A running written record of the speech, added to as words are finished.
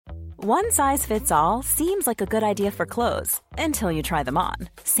One size fits all seems like a good idea for clothes until you try them on.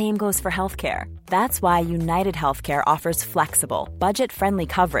 Same goes for healthcare. That's why United Healthcare offers flexible, budget-friendly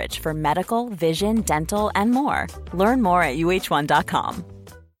coverage for medical, vision, dental, and more. Learn more at uh1.com.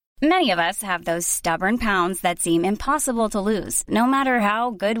 Many of us have those stubborn pounds that seem impossible to lose, no matter how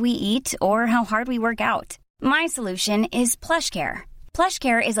good we eat or how hard we work out. My solution is PlushCare.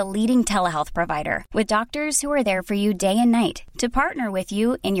 PlushCare is a leading telehealth provider with doctors who are there for you day and night to partner with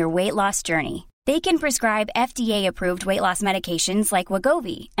you in your weight loss journey. They can prescribe FDA-approved weight loss medications like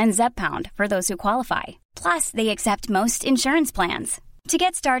Wegovy and Zepbound for those who qualify. Plus, they accept most insurance plans. To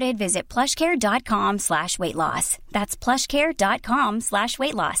get started, visit plushcare.com/weightloss. That's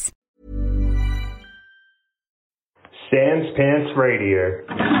plushcare.com/weightloss. Sans Pants Radio.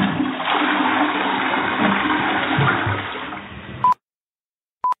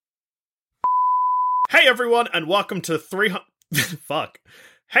 Hey everyone, and welcome to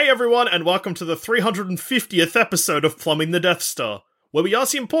Hey everyone, and welcome to the 350th episode of Plumbing the Death Star, where we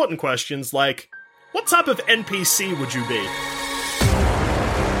ask the important questions like, what type of NPC would you be?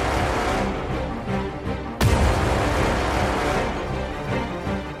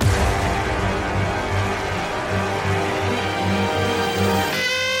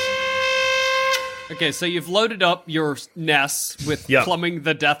 Okay, so you've loaded up your NES with Plumbing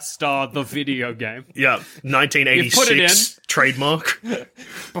the Death Star, the video game. Yeah, 1986 you put it in. Trademark.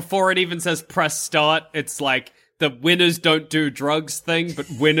 Before it even says press start, it's like the winners don't do drugs thing, but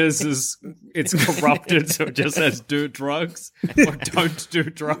winners it's corrupted, so it just says do drugs or don't do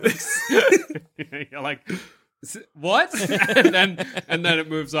drugs. You're like, what? and then it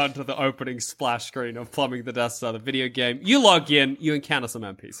moves on to the opening splash screen of Plumbing the Death Star, the video game. You log in, you encounter some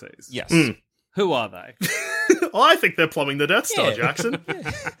NPCs. Yes. Who are they? I think they're plumbing the Death Star, Jackson.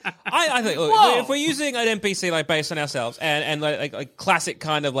 I think, look, if we're using an NPC like based on ourselves and like classic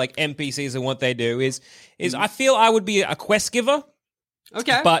kind of like NPCs and what they do is I feel I would be a quest giver.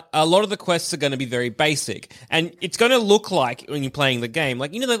 Okay. But a lot of the quests are going to be very basic. And it's going to look like, when you're playing the game,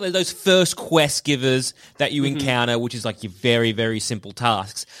 like, you know, those first quest givers that you encounter, which is like your very, very simple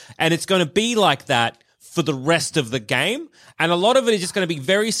tasks. And it's going to be like that for the rest of the game. And a lot of it is just going to be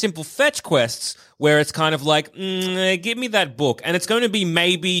very simple fetch quests where it's kind of like, give me that book. And it's going to be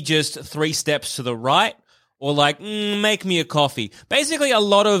maybe just 3 steps to the right or like, make me a coffee. Basically, a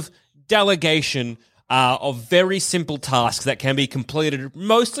lot of delegation of very simple tasks that can be completed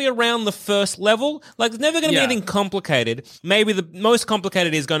mostly around the first level. Like, there's never going to be anything complicated. Maybe the most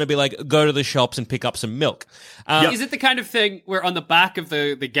complicated is going to be like, go to the shops and pick up some milk. Is it the kind of thing where on the back of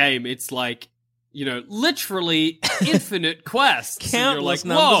the game, it's like, you know, literally infinite quests. Countless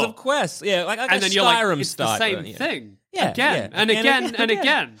like, numbers of quests. Yeah, like and a then you're like, Skyrim it's style. the same thing. Yeah, again, yeah. And again, and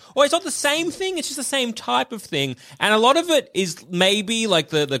again. Or it's not the same thing, it's just the same type of thing. And a lot of it is maybe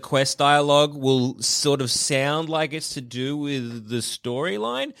like the quest dialogue will sort of sound like it's to do with the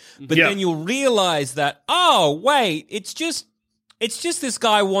storyline, but then you'll realize that, oh, wait, it's just this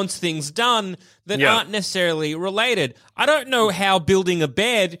guy wants things done that aren't necessarily related. I don't know how building a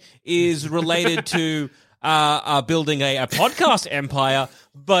bed is related to building a podcast empire,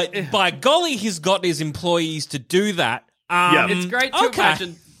 but by golly, he's got his employees to do that. It's great to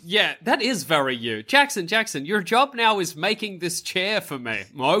imagine. Yeah, that is very you. Jackson, your job now is making this chair for me.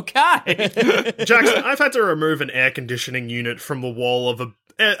 Okay. Jackson, I've had to remove an air conditioning unit from the wall of a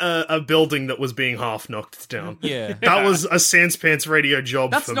building that was being half knocked down. Yeah. That was a Sans Pants Radio job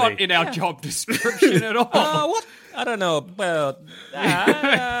That's for me. not in our job description at all. What? I don't know. Well,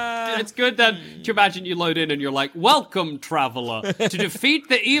 it's good that you imagine you load in and you're like, welcome, traveler. To defeat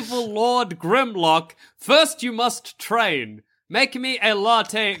the evil Lord Grimlock, first you must train. Make me a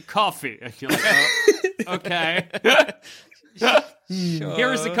latte coffee. And you're like, oh, okay. Sure.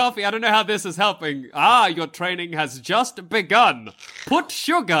 Here is the coffee. I don't know how this is helping. Your training has just begun. Put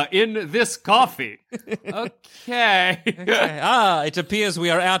sugar in this coffee. Okay. It appears we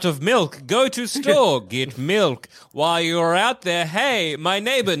are out of milk. Go to store, get milk. While you're out there, hey, my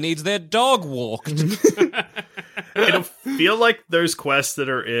neighbor needs their dog walked. It'll feel like those quests that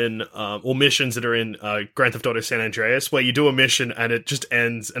are in, or missions that are in Grand Theft Auto San Andreas, where you do a mission and it just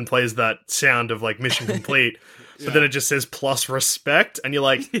ends and plays that sound of like mission complete. But then it just says plus respect, and you're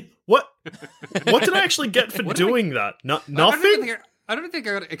like, what? What did I actually get for doing that? Nothing? I don't think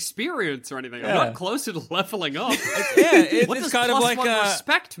I got experience or anything. I'm not closer to leveling up. What does it's kind of plus like one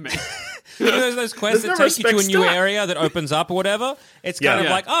respect me? You know those quests that take you to a new area that opens up or whatever? It's kind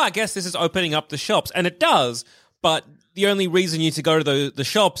of like, I guess this is opening up the shops. And it does, but the only reason you need to go to the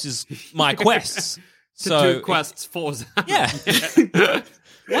shops is my quests. to do quests for Zam. Yeah.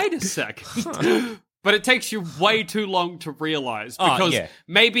 Wait a second. But it takes you way too long to realize, because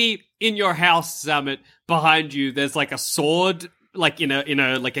maybe in your house, Zamet, behind you, there's like a sword, like in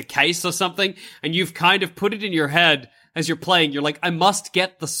a like a case or something, and you've kind of put it in your head as you're playing. You're like, I must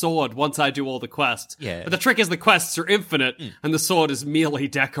get the sword once I do all the quests. Yeah. But the trick is the quests are infinite, and the sword is merely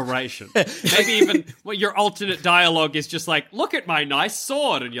decoration. Maybe even your alternate dialogue is just like, look at my nice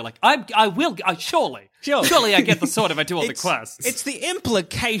sword, and you're like, surely I get the sword if I do all the quests. It's the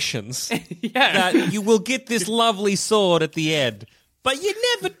implications Yeah. that you will get this lovely sword at the end, but you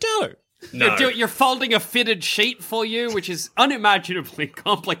never do. No. You're folding a fitted sheet for you, which is unimaginably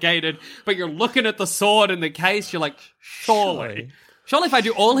complicated, but you're looking at the sword in the case, you're like, surely if I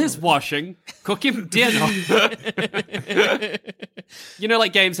do all his washing, cook him dinner. You know,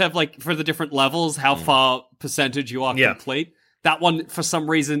 like games have, like, for the different levels, how far percentage you are complete. That one, for some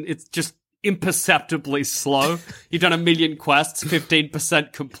reason, it's just imperceptibly slow. You've done 1 million quests,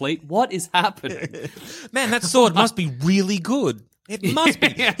 15% complete. What is happening? Man, that sword must be really good. It must be.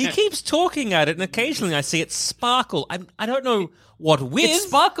 He keeps talking at it, and occasionally I see it sparkle. I don't know what with. It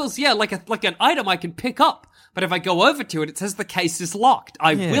sparkles, yeah, like an item I can pick up. But if I go over to it, it says the case is locked.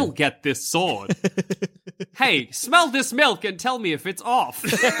 I will get this sword. Hey, smell this milk and tell me if it's off.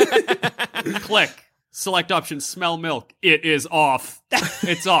 Click. Select option, smell milk. It is off.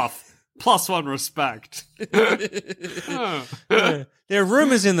 It's off. +1 respect. There are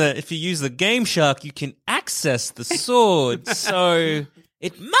rumors if you use the Game Shark, you can access the sword, so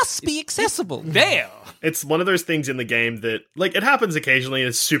it must be accessible. There. It's one of those things in the game that, like, it happens occasionally.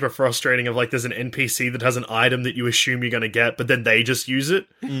 It's super frustrating of, like, there's an NPC that has an item that you assume you're going to get, but then they just use it.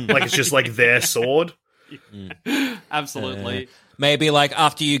 Like, it's just, like, their sword. Absolutely. Maybe, like,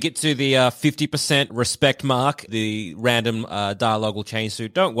 after you get to the 50% respect mark, the random dialogue will change to,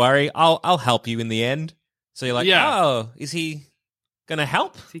 don't worry, I'll help you in the end. So you're like, oh, is he going to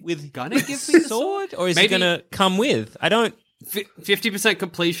help with gonna give me the sword? Or is he going to come with? I don't... 50%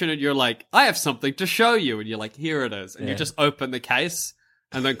 completion, and you're like, I have something to show you. And you're like, here it is. And you just open the case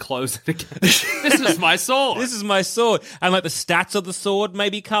and then close it again. This is my sword. This is my sword. And, like, the stats of the sword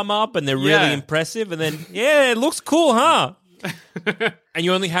maybe come up, and they're really impressive. And then, it looks cool, huh? And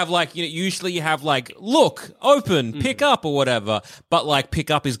you only have, like, usually you have, like, look, open, pick up or whatever. But, like,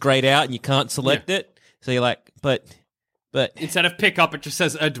 pick up is grayed out and you can't select it. So you're like, but instead of pick up, it just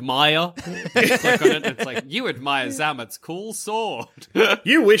says admire. Click on it, and it's like, you admire Zamet's cool sword.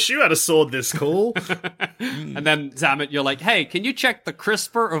 You wish you had a sword this cool. And then Zamet, you're like, hey, can you check the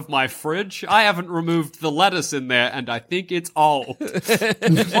crisper of my fridge? I haven't removed the lettuce in there, and I think it's old.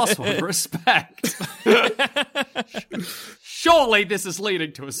 +1 respect. Surely this is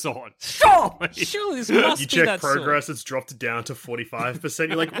leading to a sword. Surely this must You be check that progress, it's dropped down to 45%.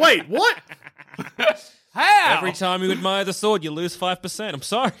 You're like, wait, what? How? Every time you admire the sword, you lose 5%. I'm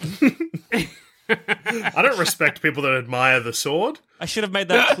sorry. I don't respect people that admire the sword. I should have made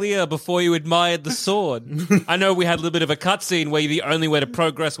that clear before you admired the sword. I know we had a little bit of a cutscene where the only way to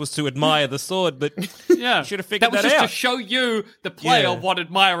progress was to admire the sword, but you should have figured that out. That was just to show you, the player, what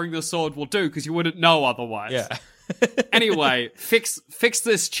admiring the sword will do, because you wouldn't know otherwise. Yeah. Anyway, fix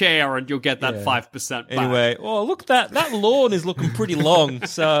this chair and you'll get that 5% back. Anyway, look, that lawn is looking pretty long,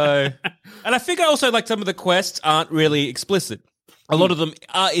 so... And I figure also, like, some of the quests aren't really explicit. A lot of them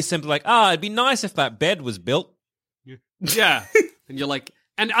is simply like, it'd be nice if that bed was built. Yeah. And you're like...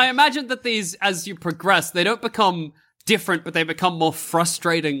 And I imagine that these, as you progress, they don't become different, but they become more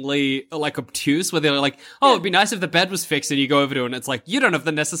frustratingly, like, obtuse, where they're like, it'd be nice if the bed was fixed, and you go over to it, and it's like, you don't have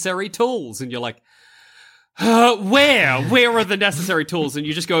the necessary tools, and you're like... Where are the necessary tools? And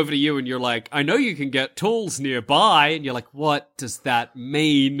you just go over to you and you're like, I know you can get tools nearby. And you're like, what does that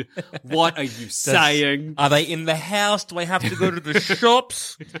mean? What are you saying? Are they in the house? Do I have to go to the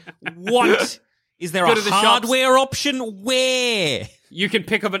shops? What? Is there a hardware option? Where? You can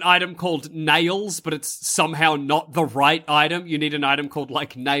pick up an item called nails, but it's somehow not the right item. You need an item called,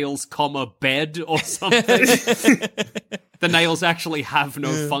 like, nails, bed or something. The nails actually have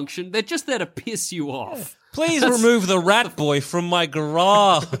no function. They're just there to piss you off. Please remove the rat boy from my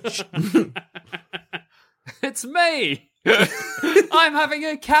garage. It's me. I'm having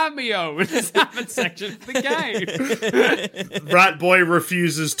a cameo in the salmon section of the game. Rat Boy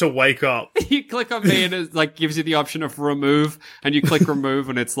refuses to wake up. You click on me and it, like, gives you the option of remove, and you click remove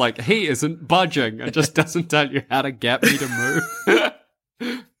and it's like, he isn't budging. It just doesn't tell you how to get me to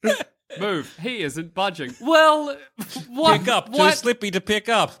move. Move. He isn't budging. Well, what? Pick up. What? Too slippy to pick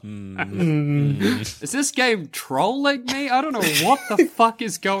up. Is this game trolling me? I don't know what the fuck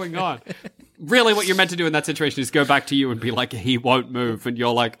is going on. Really, what you're meant to do in that situation is go back to you and be like, he won't move. And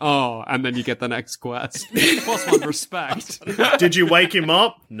you're like, oh, and then you get the next quest. +1 respect. Did you wake him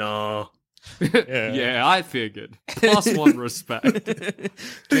up? No. Yeah, I figured. +1 respect.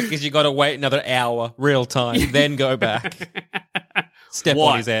 Because you got to wait another hour, real time, then go back. Step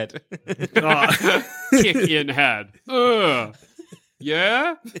on his head. Kick in head.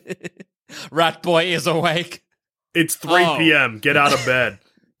 Yeah? Rat Boy is awake. It's 3 p.m. Get out of bed.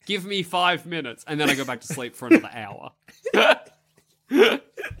 Give me 5 minutes, and then I go back to sleep for another hour. The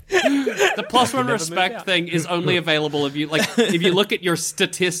 +1 respect thing is only available if you look at your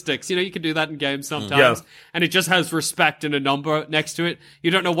statistics. You know, you can do that in games sometimes, and it just has respect and a number next to it.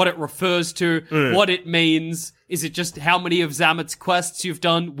 You don't know what it refers to, what it means. Is it just how many of Zamet's quests you've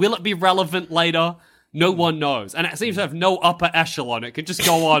done? Will it be relevant later? No one knows. And it seems to have no upper echelon. It could just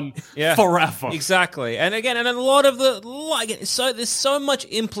go on forever. Exactly. And again, and a lot of there's so much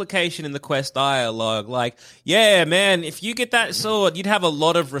implication in the quest dialogue. Like, yeah, man, if you get that sword, you'd have a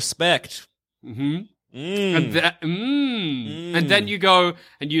lot of respect. Mm-hmm. And then you go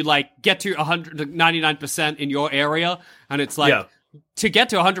and you get to 99% in your area, and it's like, to get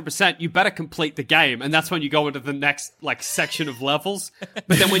to 100%, you better complete the game, and that's when you go into the next section of levels.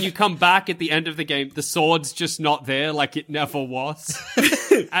 But then when you come back at the end of the game, the sword's just not there, like it never was.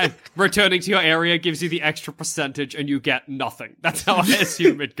 And returning to your area gives you the extra percentage, and you get nothing. That's how I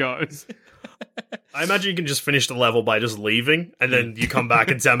assume it goes. I imagine you can just finish the level by just leaving, and then you come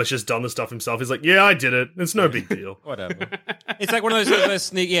back and Zamet's just done the stuff himself. He's like, yeah, I did it. It's no big deal. Whatever. It's like one of those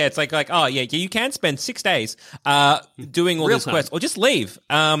sneak. Yeah, it's like, oh yeah, you can spend 6 days doing all these quests, or just leave.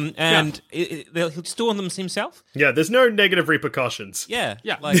 He'll just do them himself. Yeah, there's no negative repercussions. Yeah.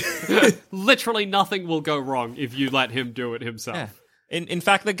 Literally nothing will go wrong if you let him do it himself. Yeah. In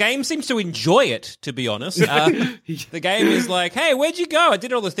fact, the game seems to enjoy it, to be honest. The game is like, hey, where'd you go? I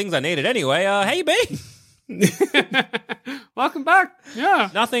did all the things I needed anyway. How you been? Welcome back. Yeah.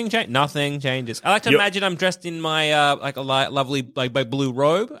 Nothing changes. I like to imagine I'm dressed in my lovely my blue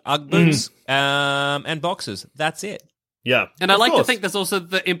robe, Ugg boots, and boxers. That's it. Yeah. And I like to think there's also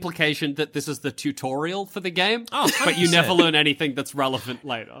the implication that this is the tutorial for the game, but you never learn anything that's relevant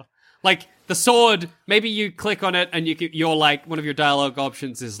later. Like, the sword, maybe you click on it and you're like, one of your dialogue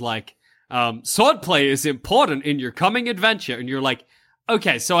options is like, sword play is important in your coming adventure. And you're like,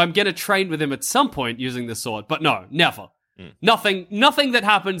 okay, so I'm going to train with him at some point using the sword. But no, never. Nothing that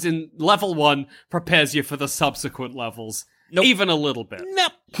happens in level 1 prepares you for the subsequent levels. Nope. Even a little bit.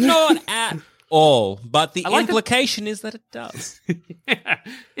 Nope, not at all. But the implication is that it does. Yeah.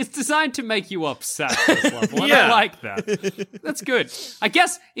 It's designed to make you upset, this level, and I like that. That's good. I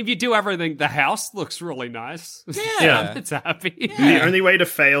guess if you do everything, the house looks really nice. Yeah. It's happy. Yeah. The only way to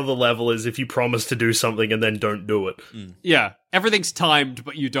fail the level is if you promise to do something and then don't do it. Yeah. Everything's timed,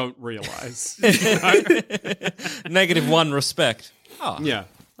 but you don't realize. -1 respect. Oh. Yeah.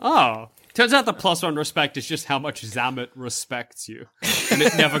 Oh. Turns out the +1 respect is just how much Zamet respects you. And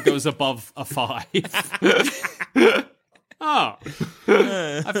it never goes above a 5.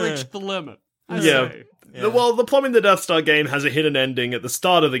 I've reached the limit. I say. Well, the Plumbing the Death Star game has a hidden ending at the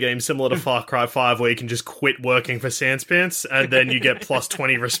start of the game, similar to Far Cry 5, where you can just quit working for Sanspants, and then you get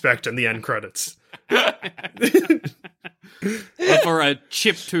 +20 respect in the end credits. Or for a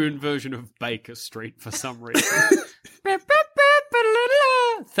chiptune version of Baker Street for some reason.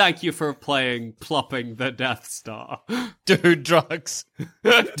 Thank you for playing Plopping the Death Star. Do drugs.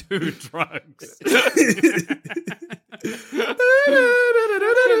 Do drugs.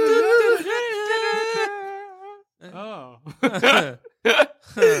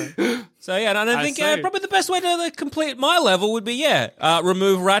 So yeah, and I think probably the best way to complete my level would be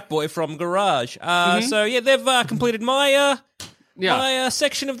remove Ratboy from Garage. So yeah, they've completed my my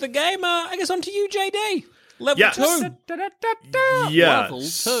section of the game. I guess on to you, JD. Level 2. Yeah. Level 2.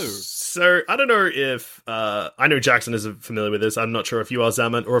 So, I don't know if... I know Jackson isn't familiar with this. I'm not sure if you are,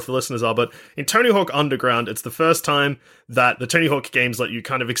 Zaman, or if the listeners are, but in Tony Hawk Underground, it's the first time that the Tony Hawk games let you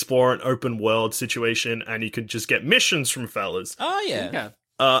kind of explore an open world situation, and you could just get missions from fellas. Oh, yeah.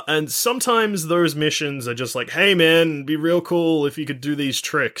 And sometimes those missions are just like, hey, man, it'd be real cool if you could do these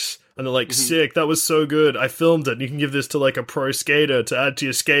tricks. And they're like, sick, that was so good. I filmed it. You can give this to, a pro skater to add to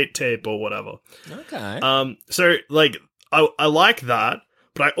your skate tape or whatever. Okay. So, I like that,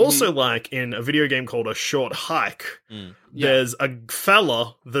 but I also like in a video game called A Short Hike, there's a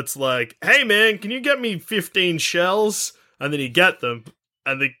fella that's like, hey, man, can you get me 15 shells? And then you get them,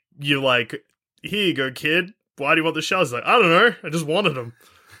 and you're like, here you go, kid. Why do you want the shells? He's like, I don't know. I just wanted them.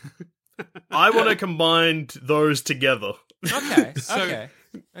 I want to combine those together. Okay.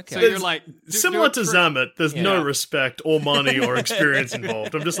 Okay. So you're like... Similar to Zamet, there's no respect or money or experience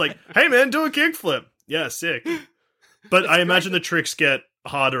involved. I'm just like, hey man, do a kickflip. Yeah, sick. But I imagine the tricks get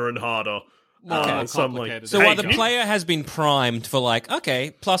harder and harder. more so I'm complicated. like, So Hey, while the can you- player has been primed for like,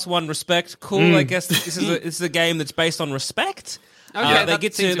 okay, +1 respect, cool. I guess this is a game that's based on respect. Okay, They that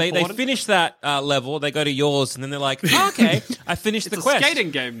get seems to they important. finish that level. They go to yours, and then they're like, oh, okay, I finished It's the a quest.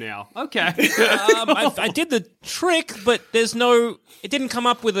 skating game now. Okay. I did the trick, but there's no. It didn't come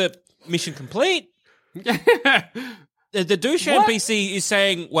up with a mission complete. The douche NPC is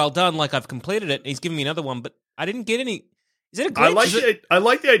saying, "Well done," like I've completed it. And he's giving me another one, but I didn't get any. Is it a glitch? I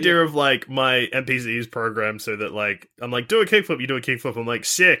like the idea of like my NPCs programmed so that like I'm like do a kickflip, you do a kickflip, I'm like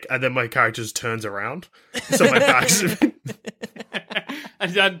sick, and then my character just turns around, so my back's.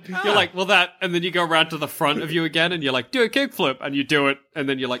 And then you're like, well, that, and then you go around to the front of you again, and you're like, do a kickflip, and you do it, and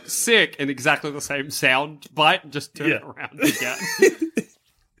then you're like, sick, and exactly the same sound bite, and just turn it around again.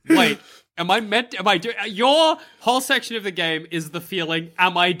 Wait, am I doing, your whole section of the game is the feeling,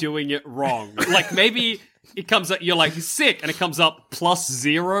 am I doing it wrong? Like, maybe it comes up, you're like, sick, and it comes up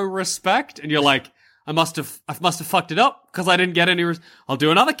 +0 respect, and you're like, I must have fucked it up, because I didn't get any, I'll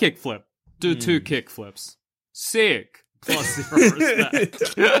do another kickflip. Do 2 kickflips. Sick.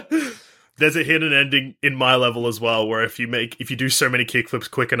 +0 respect. There's a hidden ending in my level as well, where if you do so many kickflips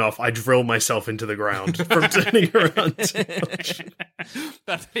quick enough, I drill myself into the ground from turning around. Is that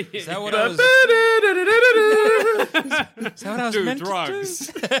what I was? Is that what I was Do meant drugs.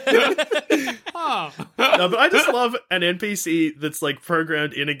 to do? No, but I just love an NPC that's like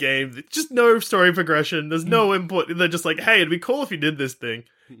programmed in a game. Just no story progression. There's no input. They're just like, hey, it'd be cool if you did this thing.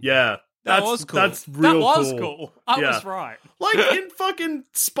 Yeah. That was cool. That's real That was cool. cool. I was right. Like in fucking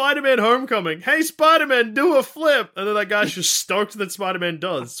Spider-Man Homecoming. Hey, Spider-Man, do a flip. And then that guy's just stoked that Spider-Man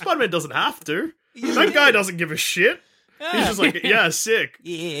does. Spider-Man doesn't have to. That guy doesn't give a shit. He's just like, yeah, sick.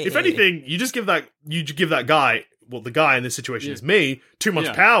 Yeah. If anything, you give that guy, well, the guy in this situation is me, too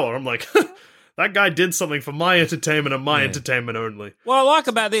much power. I'm like, that guy did something for my entertainment and my entertainment only. What I like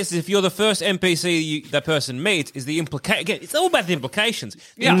about this is if you're the first NPC that person meets, is the implication. Again, it's all about the implications.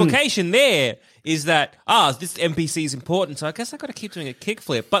 The implication there is that this NPC is important, so I guess I got to keep doing a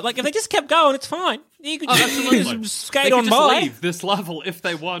kickflip. But like, if they just kept going, it's fine. You could just skate They on could just by. leave this level if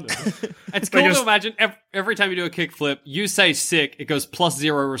they wanted. It's cool to imagine every time you do a kickflip, you say sick, it goes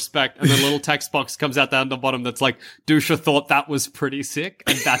 +0 respect, and then a little text box comes out down the bottom that's like, Dusha thought that was pretty sick,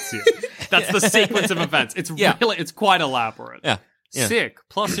 and that's it. That's the sequence of events. It's really, it's quite elaborate. Yeah. Sick,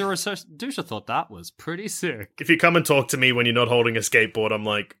 +0 Dusha thought that was pretty sick. If you come and talk to me when you're not holding a skateboard, I'm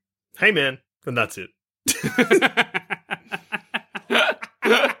like, hey man, and that's it.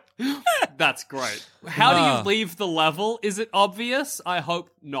 That's great. How do you leave the level? Is it obvious? I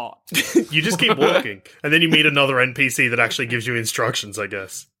hope not. You just keep walking, and then you meet another NPC that actually gives you instructions, I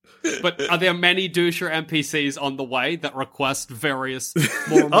guess. But are there many doucher NPCs on the way that request various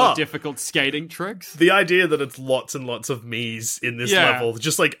more and more difficult skating tricks? The idea that it's lots and lots of me's in this level,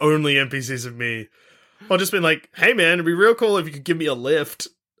 just like only NPCs of me. I'll just be like, hey man, it'd be real cool if you could give me a lift.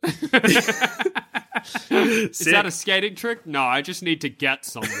 Is that a skating trick? No, I just need to get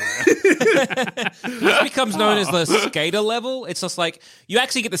somewhere. This becomes known as the skater level. It's just like you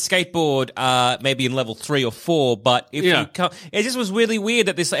actually get the skateboard maybe in level 3 or 4, but if you come, it just was really weird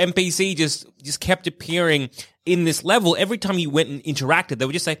that this NPC just kept appearing in this level. Every time you went and interacted, they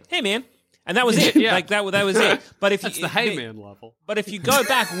would just say, "Hey man," and that was it. Like that was it. But if That's you, the hey man level. But if you go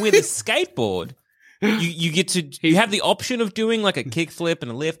back with a skateboard, you get to you have the option of doing like a kickflip and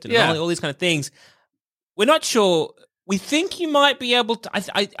a lift and all these kind of things. We're not sure. We think you might be able to.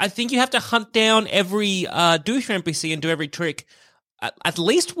 I think you have to hunt down every doucher NPC and do every trick at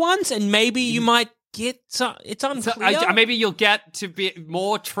least once, and maybe you might get some. It's unclear. Maybe you'll get to be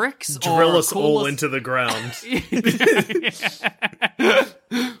more tricks. Drill or us all into the ground.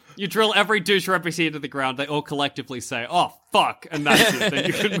 You drill every doucher NPC into the ground. They all collectively say, "Oh fuck," and that's it. Then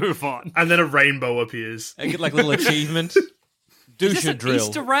you can move on. And then a rainbow appears. I get like a little achievement. Is this Doucher an drill.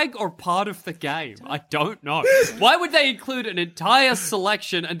 Easter egg or part of the game? I don't know. Why would they include an entire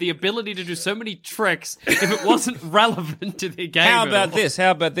selection and the ability to do so many tricks if it wasn't relevant to the game? How at about all? this?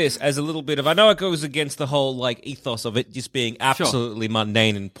 How about this? As a little bit of, I know it goes against the whole like ethos of it just being absolutely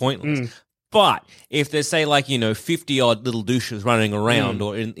mundane and pointless. But if there's say like 50 odd little douches running around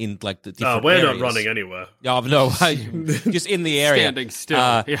or in like the different we're areas. not running anywhere. Oh, no, just in the area. Standing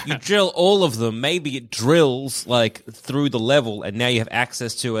still. You drill all of them. Maybe it drills like through the level, and now you have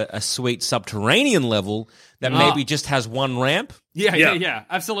access to a sweet subterranean level that maybe just has one ramp. Yeah,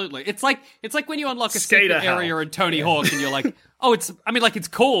 absolutely. It's like when you unlock a Skater secret area in Tony Hawk and you're like, oh, it's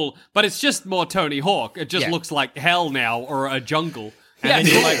cool, but it's just more Tony Hawk. It just looks like hell now or a jungle. And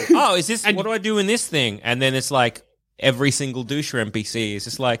then you're like, oh, is this, what do I do in this thing? And then it's like every single doucher NPC is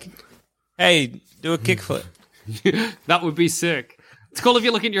just like, hey, do a kickflip. That would be sick. It's cool if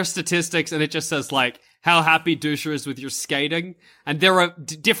you look at your statistics and it just says, like, how happy Dusha is with your skating. And there are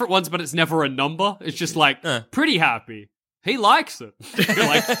different ones, but it's never a number. It's just like, pretty happy. He likes it. You're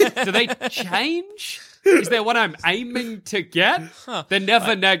like, do they change? Is there what I'm aiming to get? They're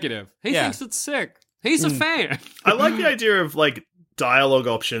never negative. He thinks it's sick. He's a fan. I like the idea of, like, dialogue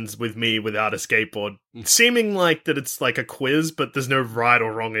options with me without a skateboard, seeming like that it's like a quiz, but there's no right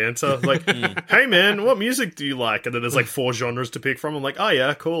or wrong answer. Like, hey man, what music do you like? And then there's like 4 genres to pick from. I'm like, oh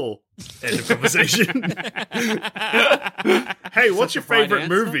yeah, cool. End of conversation. Hey, what's your favorite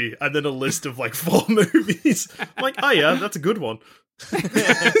movie? And then a list of like 4 movies. I'm like, oh yeah, that's a good one.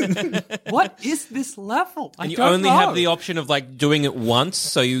 What is this level? And you only have the option of like doing it once,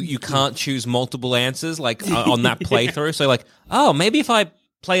 so you can't choose multiple answers like on that playthrough. So like, oh, maybe if I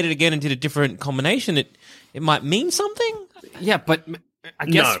played it again and did a different combination, it might mean something. Yeah, but I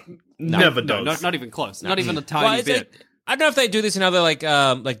guess never does. Not even close. Not even a tiny bit. I don't know if they do this in other like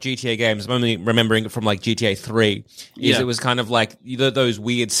GTA games. I'm only remembering it from like GTA 3. It was kind of like those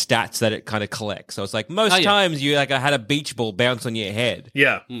weird stats that it kind of collects. So it's like most times you like I had a beach ball bounce on your head.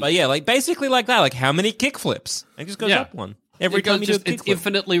 Yeah, but yeah, like basically like that. Like how many kickflips? It just goes up one every time you do a kickflip. It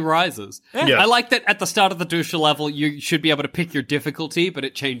infinitely rises. Yeah. I like that at the start of the Dusha level, you should be able to pick your difficulty, but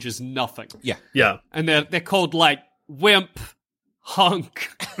it changes nothing. Yeah. And they're called like Wimp, Hunk,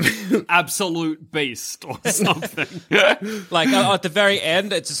 Absolute Beast or something. Like at the very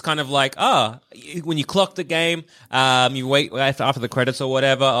end, it's just kind of like, when you clock the game, you wait after the credits or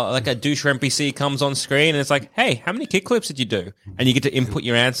whatever, like a Dusha NPC comes on screen and it's like, hey, how many kickflips did you do? And you get to input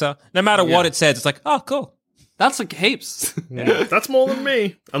your answer. No matter what it says, it's like, oh, cool. That's like heaps. Yeah, that's more than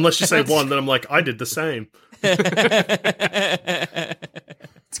me. Unless you say one, then I'm like, I did the same.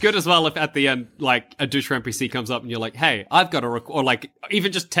 It's good as well if at the end, like, a Dusha NPC comes up and you're like, hey, I've got a or like,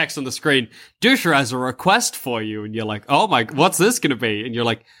 even just text on the screen, Dusha has a request for you. And you're like, oh my, what's this going to be? And you're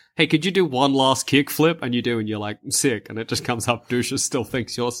like, hey, could you do one last kickflip? And you do, and you're like, sick. And it just comes up, Dusha still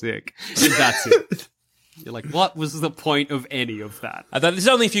thinks you're sick. And that's it. You're like, what was the point of any of that? That is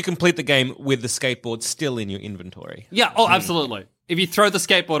only if you complete the game with the skateboard still in your inventory. Yeah, absolutely. If you throw the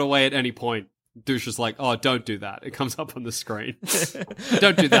skateboard away at any point, Dusha's like, oh, don't do that. It comes up on the screen.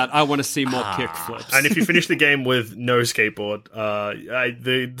 Don't do that. I want to see more kickflips. And if you finish the game with no skateboard,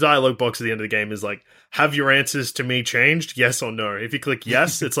 the dialogue box at the end of the game is like, have your answers to me changed? Yes or no? If you click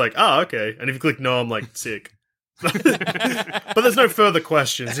yes, it's like, okay. And if you click no, I'm like, sick. But there's no further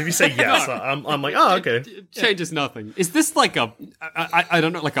questions. If you say yes, I'm like, oh, okay. It changes nothing. Is this like I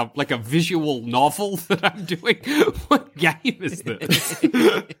don't know, like a visual novel that I'm doing? What game is this?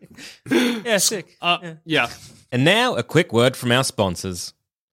 Yeah, sick. Yeah. And now a quick word from our sponsors.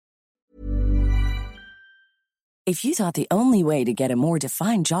 If you thought the only way to get a more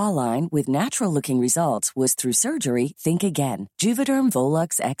defined jawline with natural-looking results was through surgery, think again. Juvederm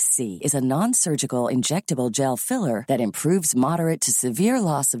Volux XC is a non-surgical injectable gel filler that improves moderate to severe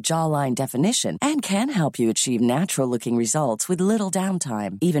loss of jawline definition and can help you achieve natural-looking results with little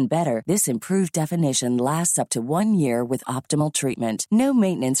downtime. Even better, this improved definition lasts up to 1 year with optimal treatment. No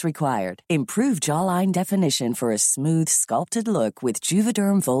maintenance required. Improve jawline definition for a smooth, sculpted look with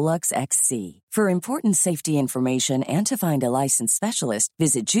Juvederm Volux XC. For important safety information and to find a licensed specialist,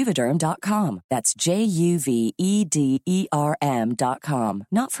 visit Juvederm.com. That's JUVEDERM.com.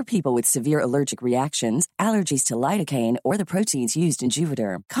 Not for people with severe allergic reactions, allergies to lidocaine, or the proteins used in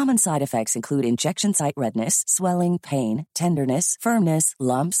Juvederm. Common side effects include injection site redness, swelling, pain, tenderness, firmness,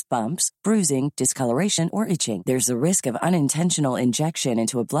 lumps, bumps, bruising, discoloration, or itching. There's a risk of unintentional injection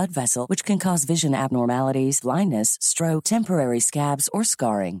into a blood vessel, which can cause vision abnormalities, blindness, stroke, temporary scabs, or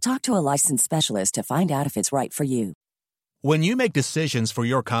scarring. Talk to a licensed specialist to find out if it's right for you. When you make decisions for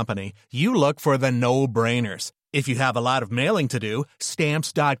your company, you look for the no-brainers. If you have a lot of mailing to do,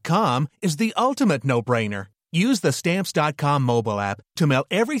 Stamps.com is the ultimate no-brainer. Use the Stamps.com mobile app to mail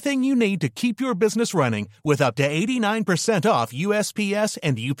everything you need to keep your business running with up to 89% off USPS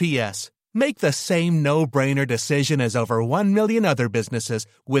and UPS. Make the same no-brainer decision as over 1 million other businesses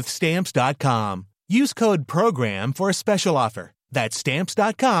with Stamps.com. Use code PROGRAM for a special offer. That's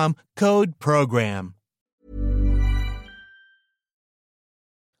Stamps.com, code PROGRAM.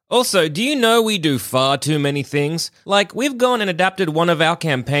 Also, do you know we do far too many things? Like, we've gone and adapted one of our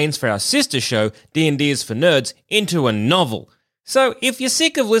campaigns for our sister show, D&D is for Nerds, into a novel. So, if you're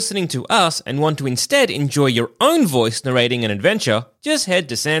sick of listening to us and want to instead enjoy your own voice narrating an adventure, just head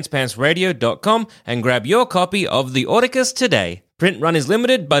to sanspantsradio.com and grab your copy of The Orticus today. Print run is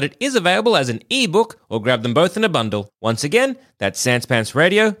limited, but it is available as an ebook, or grab them both in a bundle. Once again, that's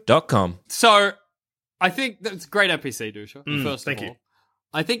sanspantsradio.com. So, I think that's a great NPC, Dusha, first thank of you.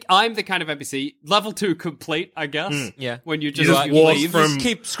 I think I'm the kind of NPC, level 2 complete, I guess. Yeah. When you You just, just walk leave. from... Just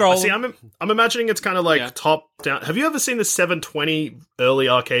keep scrolling. See, I'm imagining it's kind of like top down. Have you ever seen the 720 early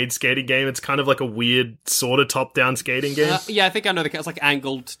arcade skating game? It's kind of like a weird sort of top down skating game. Yeah, I think I know it's like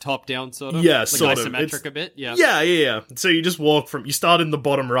angled top down sort of. Yeah, like sort of. isometric It's- a bit. Yeah. Yeah. So you just walk from... You start in the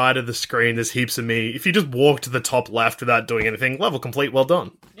bottom right of the screen. There's heaps of me. If you just walk to the top left without doing anything, level complete. Well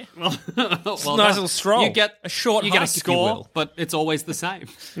done. Well, Nice little stroll. You get a short you get a hike, if you score, will. but it's always the same.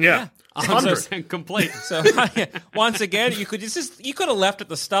 Yeah. 100% complete. So once again, you could have left at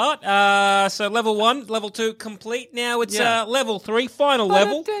the start. So level 1, level 2 complete. Now it's level 3, final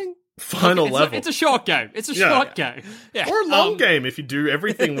level. Final level. It's a short game. It's a short game. Yeah. Or a long game if you do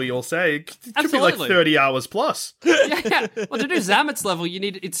everything we all say. It could be like Absolutely. 30 hours plus. Yeah. Well, to do Zamet's level,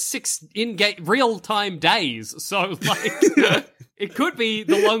 it's 6 in-game real-time days. So, like, it could be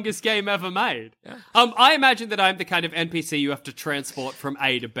the longest game ever made. Yeah. I imagine that I'm the kind of NPC you have to transport from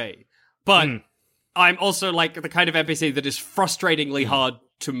A to B. But I'm also, like, the kind of NPC that is frustratingly hard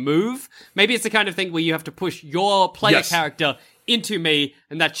to move. Maybe it's the kind of thing where you have to push your player character into me,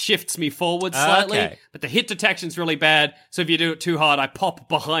 and that shifts me forward slightly. Okay. But the hit detection's really bad, so if you do it too hard, I pop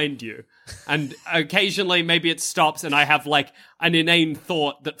behind you. And occasionally, maybe it stops, and I have, like, an inane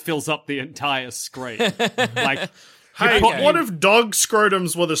thought that fills up the entire screen. Like, Hey, what if dog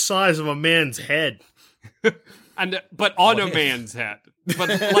scrotums were the size of a man's head? But on a man's head.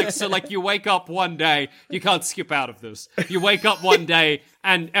 But like you wake up one day, you can't skip out of this. You wake up one day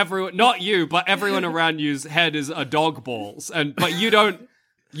and everyone, not you, but everyone around you's head is a dog balls. But you don't,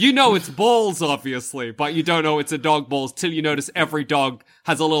 you know it's balls obviously, but you don't know it's a dog balls till you notice every dog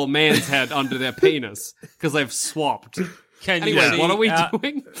has a little man's head under their penis because they've swapped. Anyway, what are we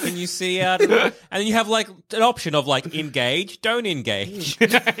doing? Can you see out? And then you have like an option of like engage, don't engage.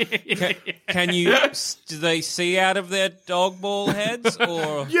 Can you? Do they see out of their dog ball heads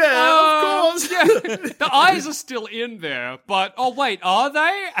or? Yeah, of course. Yeah. The eyes are still in there, but oh wait, are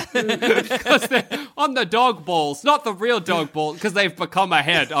they? Because they're on the dog balls, not the real dog ball, because they've become a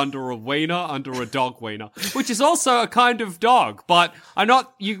head under a wiener, under a dog wiener, which is also a kind of dog. But I'm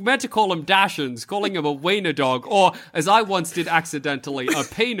not. You meant to call him Dachshunds, calling him a wiener dog, or as I once did accidentally, a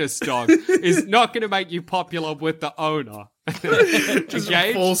penis dog, is not going to make you popular with the owner. Just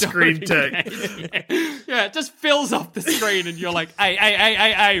full screen text. Yeah, it just fills up the screen and you're like,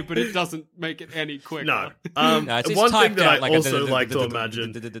 hey, but it doesn't make it any quicker. No. it's One thing typed that I out like also like to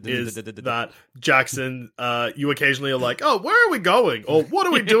imagine is that, Jackson, you occasionally are like, oh, where are we going? Or what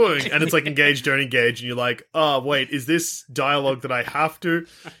are we doing? And it's like engage, don't engage. And you're like, oh, wait, is this dialogue that I have to?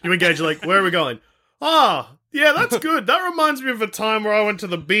 You engage, you're like, where are we going? Yeah, that's good. That reminds me of a time where I went to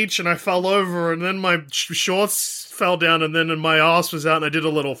the beach and I fell over and then my shorts fell down and then my ass was out and I did a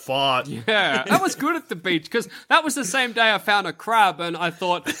little fart. Yeah, that was good at the beach because that was the same day I found a crab and I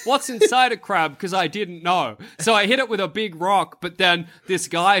thought, what's inside a crab? Because I didn't know. So I hit it with a big rock, but then this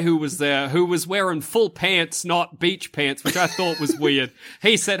guy who was there, who was wearing full pants, not beach pants, which I thought was weird,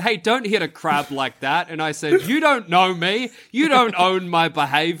 he said, hey, don't hit a crab like that. And I said, you don't know me. You don't own my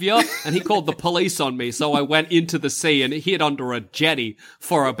behavior. And he called the police on me. So I went into the sea and hid under a jetty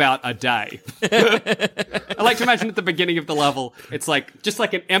for about a day. I like to imagine at the beginning of the level, it's like just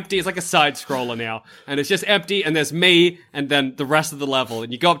like an empty, it's like a side scroller now, and it's just empty, and there's me, and then the rest of the level,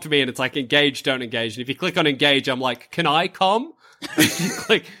 and you go up to me, and it's like engage, don't engage, and if you click on engage, I'm like, can I come?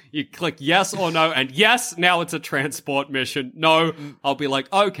 You click yes or no, and yes, now it's a transport mission. No, I'll be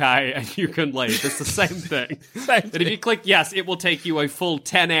like, okay, and you can leave. It's the same thing. But if you click yes, it will take you a full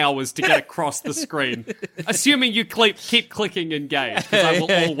 10 hours to get across the screen. Assuming you keep clicking engage, because I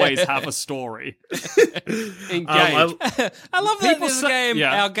will always have a story. Engage. I love that this game,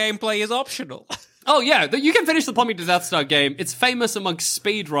 our gameplay is optional. Oh, yeah, you can finish the Plumbing to Death Star game. It's famous amongst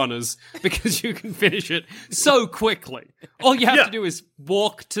speedrunners because you can finish it so quickly. All you have to do is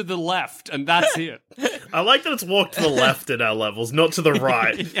walk to the left, and that's it. I like that it's walk to the left in our levels, not to the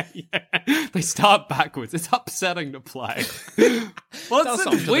right. Yeah. They start backwards. It's upsetting to play. Well,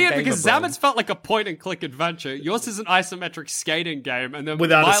 it's weird because Zamet's felt like a point-and-click adventure. Yours is an isometric skating game, and then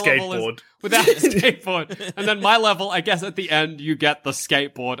without my a skateboard. Without a skateboard. And then my level, I guess at the end, you get the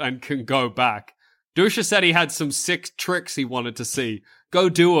skateboard and can go back. Dusha said he had some sick tricks he wanted to see. Go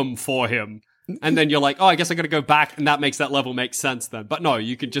do them for him. And then you're like, oh, I guess I gotta go back, and that makes that level make sense then. But no,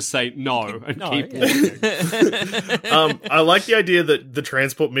 you can just say no and keep walking. I like the idea that the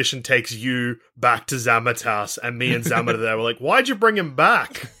transport mission takes you back to Zamet's house, and me and Zamet are there. We're like, why'd you bring him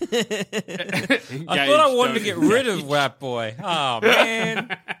back? I thought I wanted to get rid of that boy. Oh,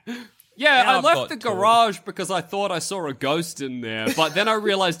 man. Yeah, Now I I've left got the two. garage because I thought I saw a ghost in there, but then I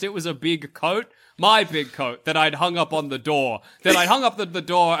realized it was a big coat, my big coat that I'd hung up on the door. Then I hung up the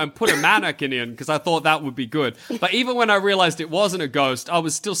door and put a mannequin in because I thought that would be good. But even when I realized it wasn't a ghost, I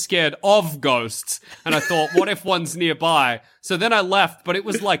was still scared of ghosts. And I thought, what if one's nearby? So then I left, but it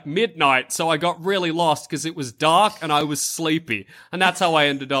was like midnight, so I got really lost because it was dark and I was sleepy. And that's how I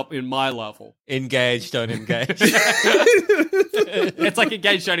ended up in my level. Engage, don't engage. It's like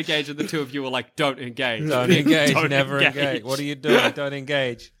engage, don't engage, and the two of you were like, don't engage. Don't engage, Don't never engage. What are you doing? Don't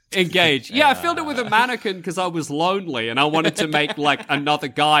engage. Engage. Yeah, I filled it with a mannequin because I was lonely and I wanted to make like another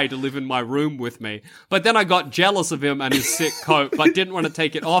guy to live in my room with me. But then I got jealous of him and his sick coat, but didn't want to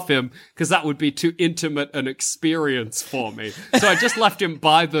take it off him because that would be too intimate an experience for me. So I just left him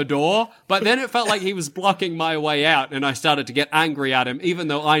by the door, but then it felt like he was blocking my way out and I started to get angry at him, even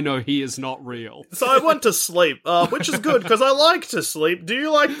though I know he is not real. So I went to sleep, which is good because I like to sleep. Do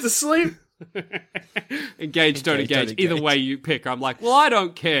you like to sleep? Engage, don't engage. Either way you pick, I'm like, well, I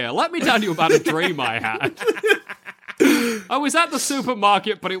don't care. Let me tell you about a dream I had. I was at the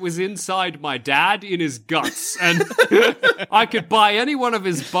supermarket, but it was inside my dad in his guts, and I could buy any one of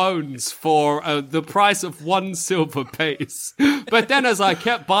his bones for the price of 1 silver piece. But then as I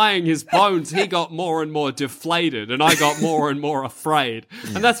kept buying his bones, he got more and more deflated, and I got more and more afraid.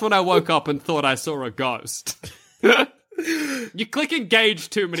 And that's when I woke up and thought I saw a ghost. You click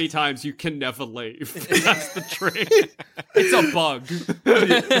engage too many times, you can never leave. That's the trick. It's a bug.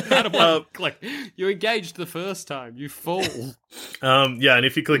 Click. You engaged the first time, you fool. Yeah, and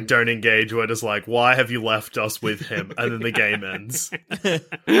if you click don't engage, we're just like, why have you left us with him? And then the game ends.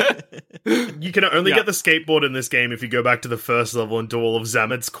 You can only get the skateboard in this game if you go back to the first level and do all of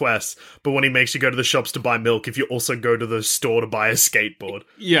Zamet's quests, but when he makes you go to the shops to buy milk, if you also go to the store to buy a skateboard.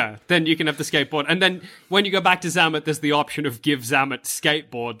 Yeah, then you can have the skateboard. And then when you go back to Zamet, there's the option of give Zamet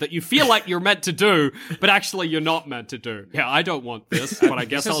skateboard that you feel like you're meant to do, but actually you're not meant to do. Yeah, I don't want this, but I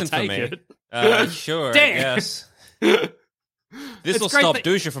guess I'll take it. Sure, Damn. yes. This will stop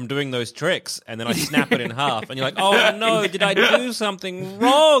Dusha from doing those tricks, and then I snap it in half, and you're like, oh no, did I do something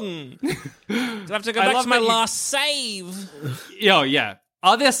wrong? Do I have to go back to my last save? Oh, yeah.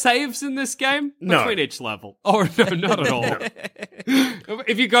 Are there saves in this game? No. Between each level? Oh, no, not at all.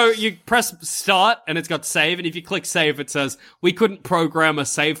 If you go, you press start and it's got save, and if you click save, it says, we couldn't program a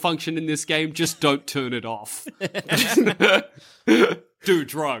save function in this game, just don't turn it off. Do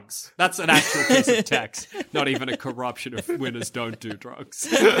drugs. That's an actual piece of text, not even a corruption of winners don't do drugs.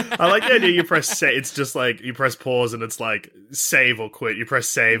 I like the idea you press save, it's just like, you press pause and it's like, save or quit. You press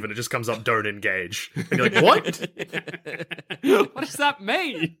save and it just comes up, don't engage. And you're like, what? What does that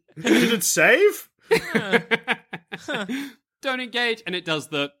mean? Did it save? Don't engage, and it does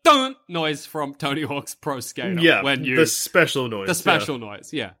the don't noise from Tony Hawk's Pro Skater. Yeah, when you, the special noise. The special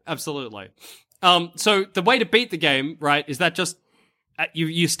noise, yeah, absolutely. So the way to beat the game, right, is that just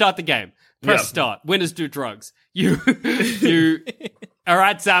you start the game, press start, winners do drugs. You are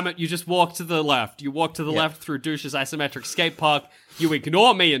at Zamet, you just walk to the left. You walk to the left through Dusha's isometric skate park. You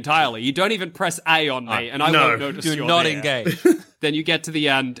ignore me entirely. You don't even press A on me, and I won't notice you're Do not there. engage. Then you get to the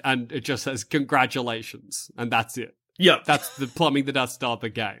end, and it just says congratulations, and that's it. Yep. That's the plumbing the Death Star, the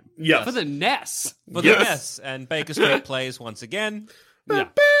game. Yes. For the NES. For the NES, and Baker Street plays once again. Yeah.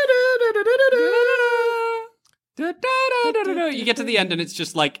 You get to the end and it's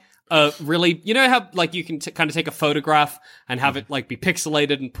just like really, you know how like you can kind of take a photograph and have it like be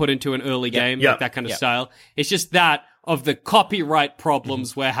pixelated and put into an early game, like that kind of style. It's just that of the copyright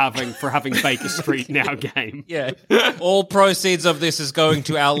problems we're having for having Baker Street now game. Yeah. All proceeds of this is going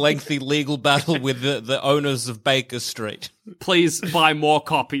to our lengthy legal battle with the owners of Baker Street. Please buy more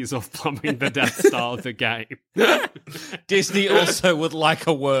copies of Plumbing the Death Star, the game. Disney also would like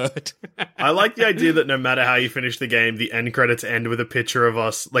a word. I like the idea that no matter how you finish the game, the end credits end with a picture of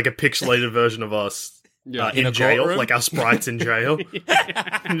us, like a pixelated version of us in jail, courtroom? like our sprites in jail.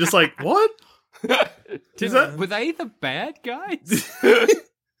 I'm just like, what? Were they the bad guys?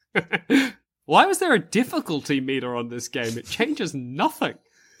 Why was there a difficulty meter on this game? It changes nothing.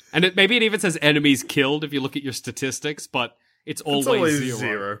 And maybe it even says enemies killed if you look at your statistics, but it's always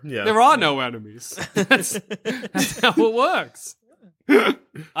zero. Yeah. There are no enemies. That's how it works.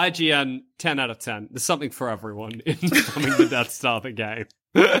 IGN, 10 out of 10. There's something for everyone in Plumbing the Death Star, the game.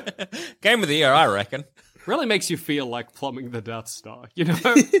 Game of the year, I reckon. Really makes you feel like Plumbing the Death Star, you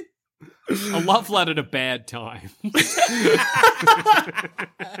know? A love letter to bad time.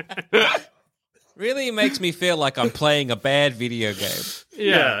 Really makes me feel like I'm playing a bad video game.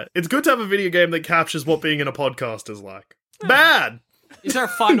 Yeah. It's good to have a video game that captures what being in a podcast is like. Bad! Is there a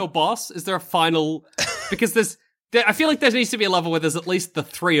final boss? Is there a final... Because I feel like there needs to be a level where there's at least the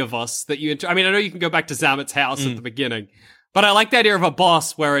three of us that you... I mean, I know you can go back to Zamet's house at the beginning, but I like the idea of a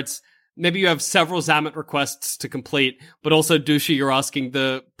boss where it's maybe you have several Zamet requests to complete, but also Dusha, you're asking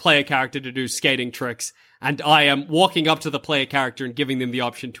the player character to do skating tricks, and I am walking up to the player character and giving them the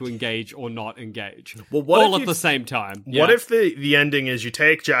option to engage or not engage. Well, what all if at the same time. What if the ending is you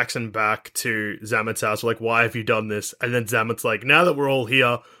take Jackson back to Zamet's house, like, why have you done this? And then Zamet's like, now that we're all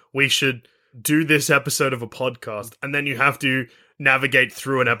here, we should do this episode of a podcast. And then you have to navigate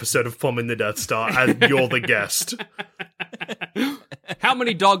through an episode of Bombing the Death Star and you're the guest. How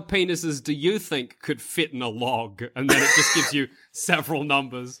many dog penises do you think could fit in a log? And then it just gives you several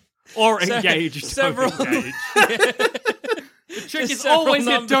numbers. Or engage, several. Don't engage. The trick is always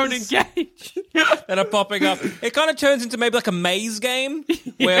hit don't engage. That are popping up. It kind of turns into maybe like a maze game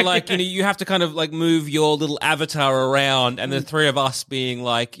where like, you know, you have to kind of like move your little avatar around and the three of us being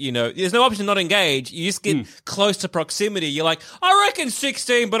like, you know, there's no option to not engage. You just get close to proximity. You're like, I reckon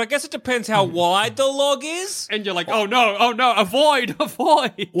 16, but I guess it depends how wide the log is. And you're like, oh no, avoid.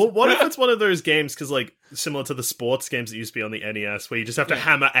 Well, what if it's one of those games, because like, similar to the sports games that used to be on the NES, where you just have to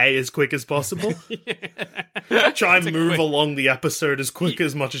hammer A as quick as possible. Try and move along the episode as quick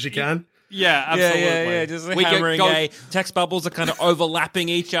as much as you can. Yeah, absolutely. Yeah. Just hammering A. Text bubbles are kind of overlapping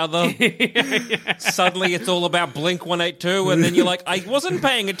each other. Suddenly it's all about Blink 182, and then you're like, I wasn't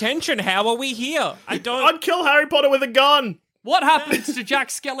paying attention. How are we here? I'd kill Harry Potter with a gun. What happens to Jack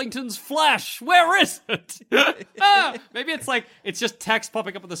Skellington's flesh? Where is it? Maybe it's like, it's just text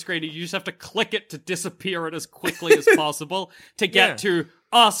popping up on the screen and you just have to click it to disappear it as quickly as possible to get to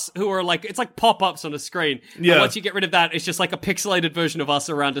us who are like, it's like pop-ups on a screen. Yeah. And once you get rid of that, it's just like a pixelated version of us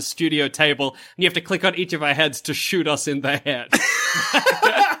around a studio table and you have to click on each of our heads to shoot us in the head.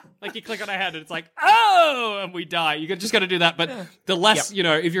 Like you click on our head and it's like, oh, and we die. You just got to do that. But the less, you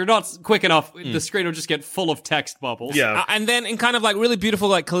know, if you're not quick enough, the screen will just get full of text bubbles. Yeah. And then in kind of like really beautiful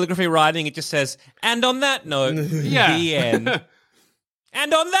like calligraphy writing, it just says, and on that note, the end.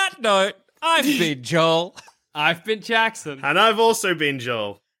 And on that note, I've been Joel. I've been Jackson. And I've also been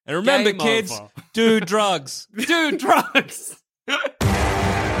Joel. And remember, Game kids, over. do drugs. Do drugs.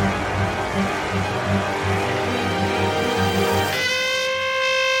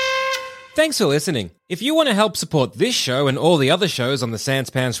 Thanks for listening. If you want to help support this show and all the other shows on the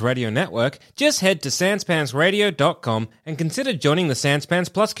Sanspants Radio Network, just head to sanspantsradio.com and consider joining the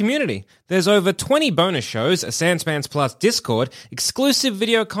Sanspants Plus community. There's over 20 bonus shows, a Sanspants Plus Discord, exclusive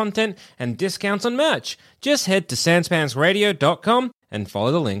video content, and discounts on merch. Just head to sanspantsradio.com and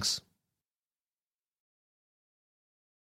follow the links.